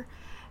water.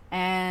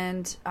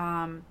 And,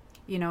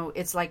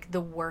 it's like the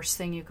worst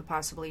thing you could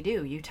possibly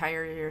do. You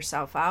tire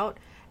yourself out,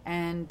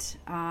 and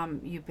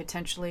you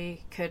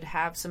potentially could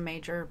have some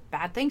major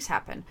bad things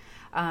happen.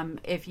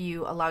 If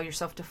you allow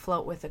yourself to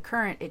float with the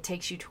current, it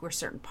takes you to a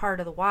certain part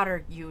of the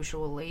water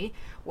usually,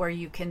 where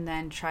you can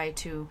then try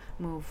to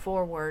move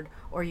forward,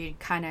 or you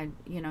kind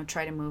of,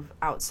 try to move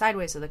out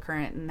sideways of the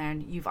current, and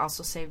then you've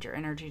also saved your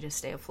energy to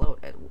stay afloat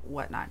and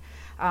whatnot.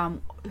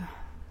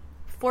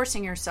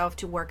 Forcing yourself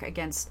to work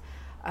against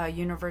a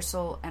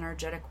universal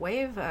energetic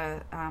wave,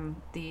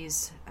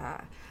 these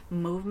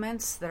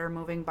movements that are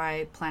moving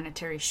by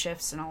planetary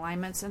shifts and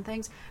alignments and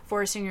things,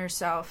 forcing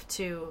yourself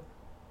to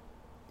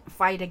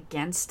fight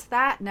against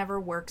that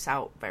never works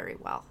out very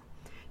well.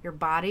 Your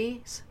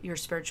bodies, your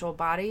spiritual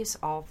bodies,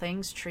 all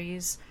things,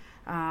 trees,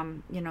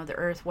 the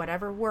earth,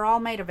 whatever, we're all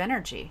made of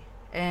energy,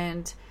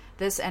 and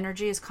this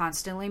energy is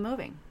constantly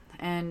moving.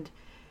 And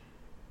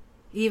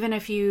even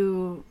if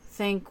you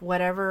think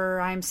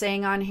whatever I'm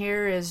saying on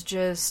here is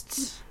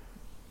just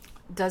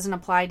doesn't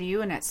apply to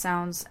you and it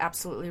sounds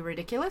absolutely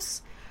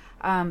ridiculous,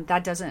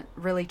 that doesn't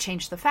really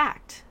change the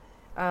fact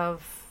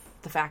of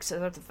the facts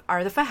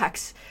are the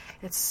facts.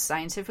 It's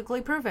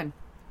scientifically proven.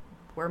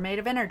 We're made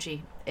of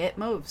energy. It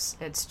moves.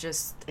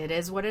 It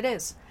is what it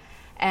is.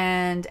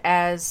 And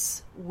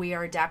as we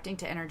are adapting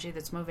to energy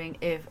that's moving,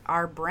 if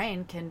our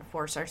brain can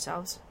force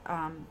ourselves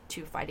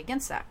to fight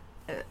against that,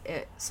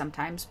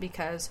 sometimes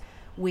because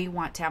we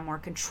want to have more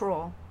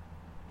control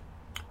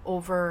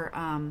over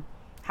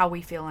how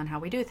we feel and how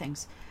we do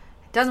things.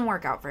 It doesn't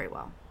work out very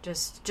well.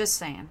 Just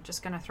saying.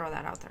 Just going to throw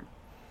that out there.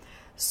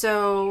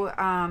 So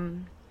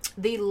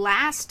the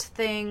last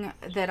thing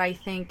that I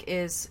think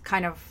is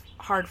kind of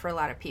hard for a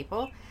lot of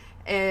people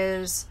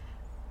is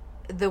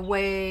the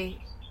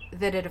way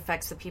that it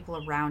affects the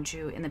people around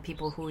you and the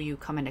people who you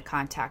come into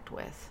contact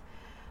with,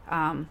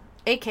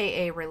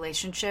 aka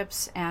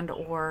relationships and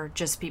or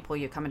just people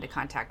you come into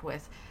contact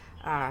with,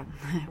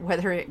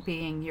 whether it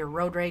being you're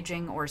road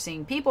raging or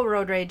seeing people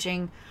road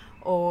raging,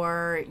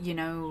 or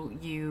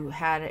you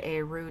had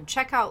a rude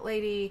checkout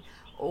lady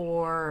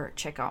or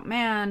checkout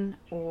man,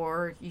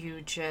 or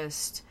you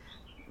just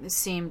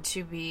seem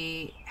to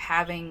be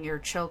having your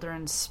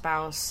children's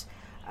spouse,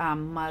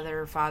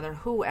 mother, father,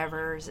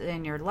 whoever's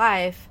in your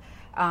life,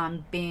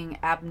 being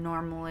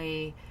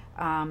abnormally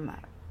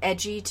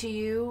edgy to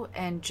you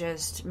and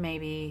just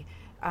maybe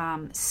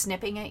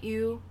snipping at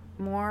you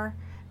more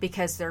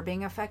because they're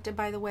being affected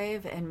by the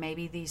wave, and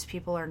maybe these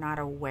people are not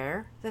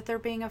aware that they're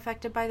being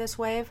affected by this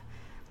wave.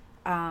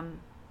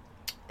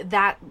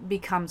 That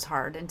becomes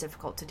hard and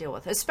difficult to deal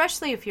with,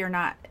 especially if you're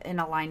not in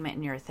alignment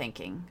in your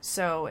thinking.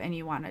 So, and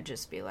you want to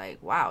just be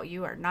like, wow,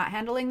 you are not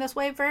handling this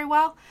wave very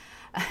well.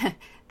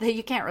 That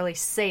you can't really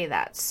say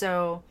that.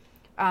 So,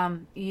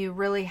 you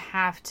really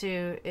have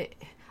to,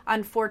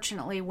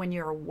 unfortunately, when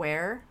you're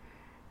aware,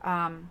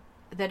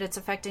 that it's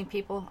affecting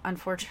people,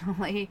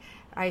 unfortunately,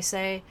 I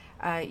say,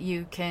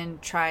 you can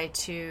try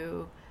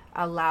to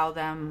allow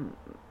them,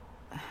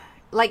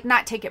 like,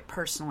 not take it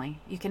personally.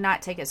 You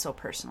cannot take it so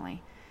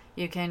personally.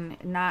 You can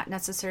not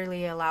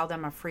necessarily allow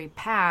them a free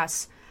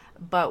pass,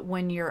 but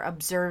when you're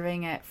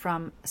observing it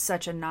from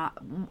such a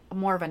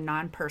more of a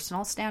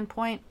non-personal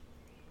standpoint,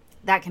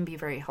 that can be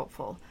very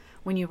helpful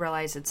when you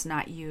realize it's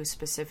not you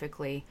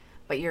specifically,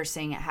 but you're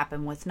seeing it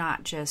happen with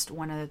not just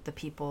one of the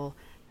people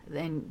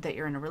that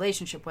you're in a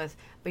relationship with,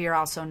 but you're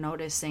also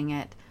noticing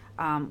it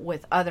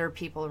with other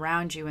people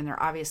around you, and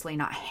they're obviously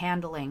not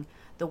handling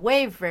the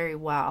wave very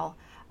well.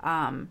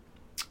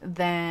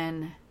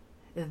 Then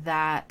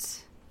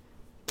that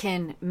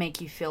can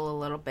make you feel a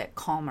little bit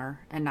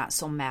calmer and not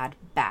so mad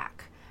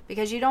back.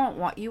 Because you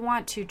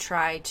want to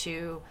try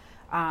to,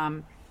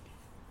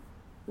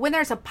 when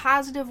there's a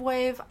positive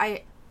wave,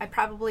 I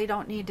probably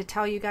don't need to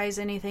tell you guys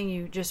anything.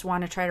 You just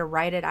want to try to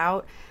write it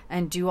out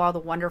and do all the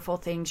wonderful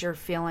things you're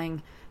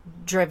feeling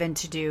driven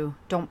to do.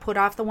 Don't put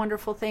off the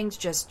wonderful things.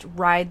 Just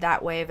ride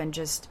that wave and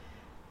just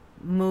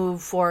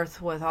move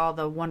forth with all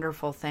the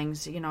wonderful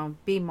things.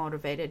 Be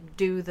motivated.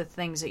 Do the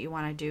things that you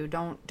want to do.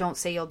 Don't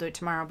say you'll do it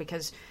tomorrow,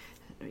 because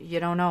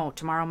you don't know.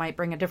 Tomorrow might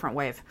bring a different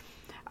wave.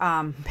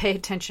 Pay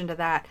attention to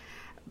that.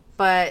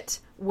 But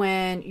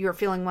when you're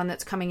feeling one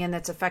that's coming in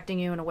that's affecting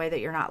you in a way that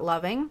you're not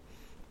loving,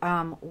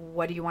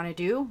 what do you want to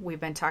do? We've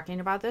been talking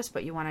about this,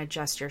 but you want to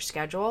adjust your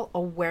schedule.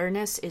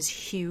 Awareness is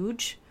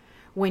huge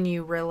when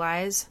you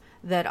realize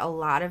that a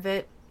lot of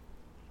it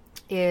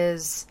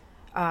is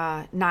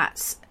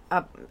not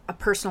a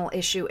personal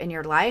issue in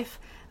your life,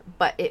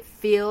 but it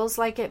feels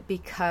like it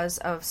because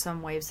of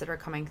some waves that are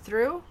coming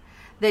through.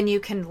 Then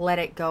you can let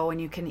it go, and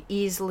you can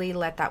easily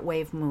let that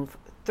wave move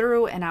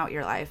through and out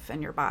your life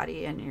and your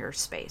body and your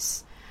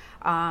space.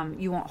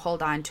 You won't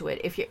hold on to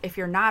it. If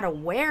you're not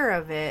aware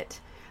of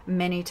it,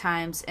 many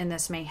times, and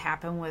this may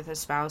happen with a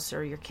spouse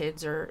or your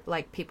kids or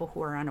like people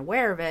who are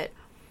unaware of it,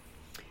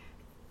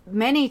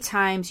 many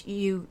times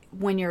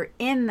when you're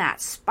in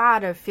that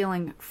spot of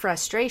feeling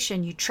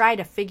frustration, you try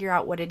to figure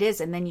out what it is,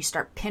 and then you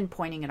start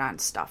pinpointing it on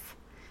stuff.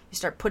 You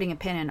start putting a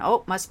pin in,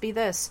 oh, must be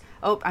this.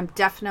 Oh, I'm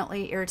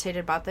definitely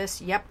irritated about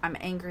this. Yep, I'm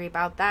angry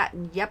about that.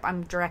 And yep,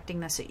 I'm directing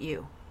this at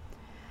you.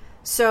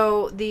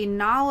 So the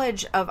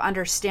knowledge of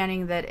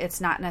understanding that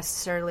it's not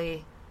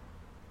necessarily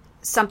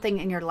something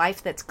in your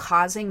life that's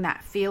causing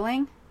that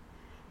feeling,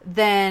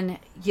 then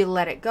you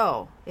let it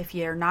go. If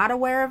you're not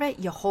aware of it,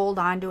 you hold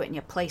on to it and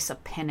you place a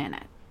pin in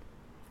it.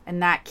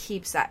 And that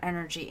keeps that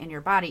energy in your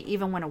body.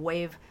 Even when a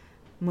wave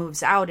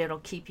moves out, it'll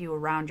keep you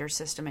around your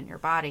system and your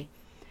body.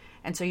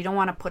 And so you don't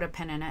want to put a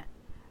pin in it.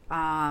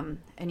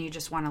 And you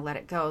just want to let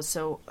it go.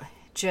 So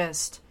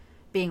just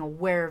being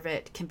aware of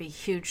it can be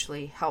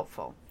hugely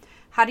helpful.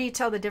 How do you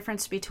tell the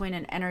difference between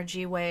an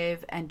energy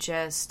wave and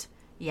just,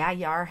 you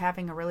are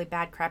having a really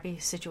bad, crappy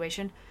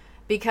situation?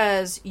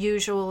 Because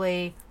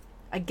usually,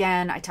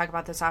 again, I talk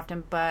about this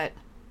often, but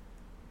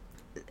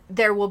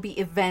there will be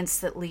events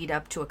that lead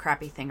up to a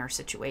crappy thing or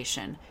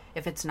situation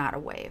if it's not a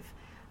wave.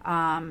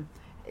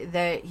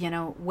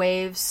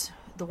 Waves,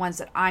 the ones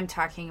that I'm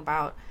talking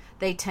about,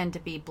 they tend to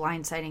be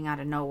blindsiding out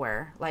of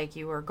nowhere. Like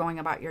you were going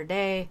about your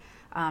day,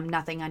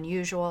 nothing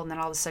unusual, and then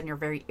all of a sudden you're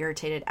very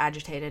irritated,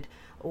 agitated,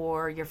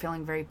 or you're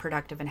feeling very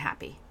productive and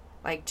happy.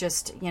 Like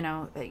just,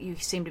 you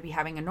seem to be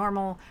having a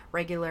normal,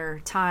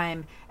 regular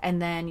time,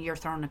 and then you're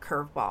thrown a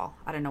curveball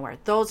out of nowhere.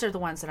 Those are the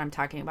ones that I'm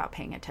talking about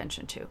paying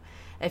attention to.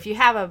 If you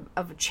have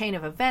a chain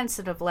of events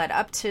that have led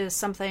up to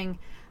something,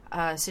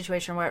 a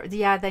situation where,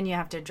 then you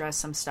have to address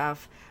some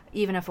stuff.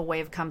 Even if a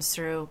wave comes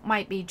through,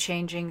 might be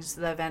changing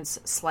the events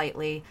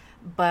slightly,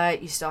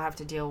 but you still have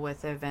to deal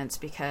with the events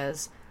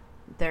because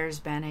there's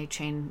been a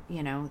chain,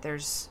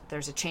 there's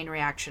a chain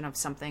reaction of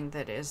something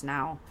that is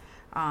now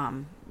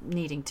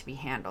needing to be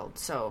handled.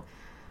 So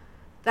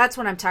that's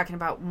what I'm talking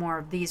about. More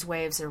of these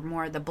waves are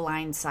more the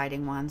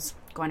blindsiding ones.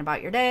 Going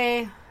about your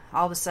day,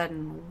 all of a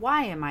sudden,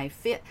 why am I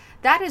fit?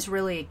 That is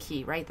really a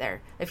key right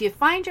there. If you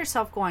find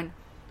yourself going,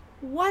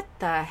 what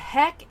the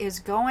heck is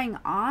going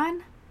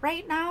on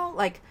right now?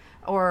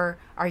 Or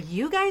are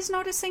you guys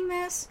noticing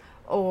this?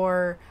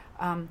 Or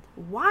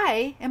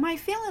why am I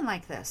feeling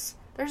like this?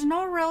 There's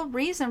no real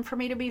reason for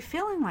me to be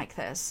feeling like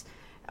this.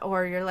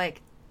 Or you're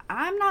like,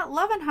 I'm not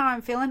loving how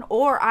I'm feeling,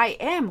 or I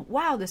am.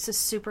 Wow, this is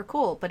super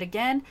cool. But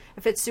again,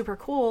 if it's super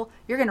cool,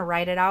 you're going to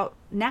write it out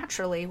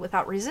naturally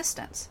without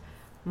resistance,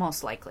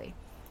 most likely.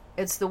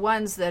 It's the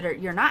ones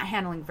that you're not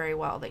handling very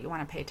well that you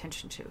want to pay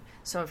attention to.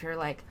 So if you're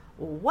like,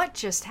 what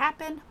just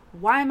happened?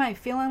 Why am I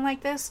feeling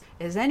like this?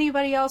 Is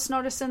anybody else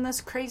noticing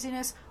this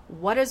craziness?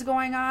 What is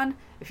going on?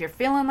 If you're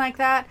feeling like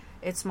that,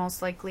 it's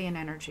most likely an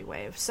energy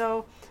wave.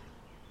 So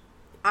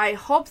I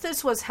hope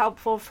this was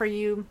helpful for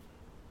you,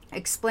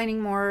 explaining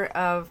more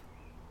of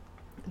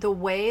the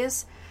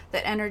ways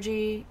that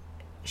energy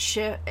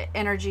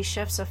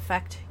shifts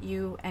affect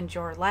you and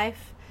your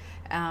life,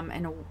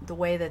 and the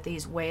way that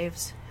these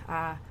waves,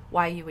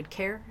 why you would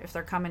care if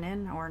they're coming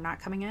in or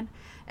not coming in,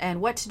 and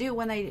what to do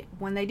when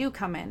they do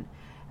come in.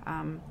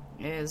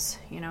 Is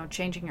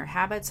changing your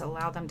habits,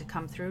 allow them to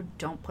come through.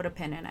 Don't put a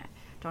pin in it.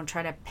 Don't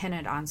try to pin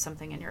it on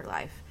something in your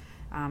life.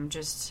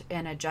 Just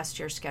adjust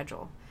your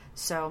schedule.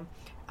 So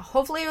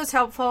hopefully it was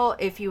helpful.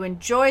 If you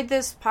enjoyed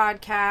this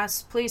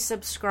podcast, please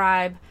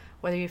subscribe,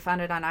 whether you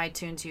found it on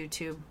iTunes,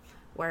 YouTube,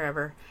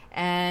 wherever.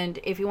 And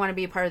if you want to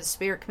be a part of the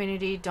spirit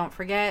community, don't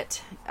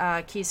forget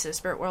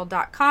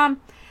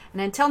keys-to-spiritworld.com.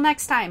 And until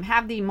next time,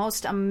 have the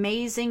most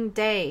amazing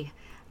day.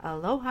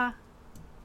 Aloha.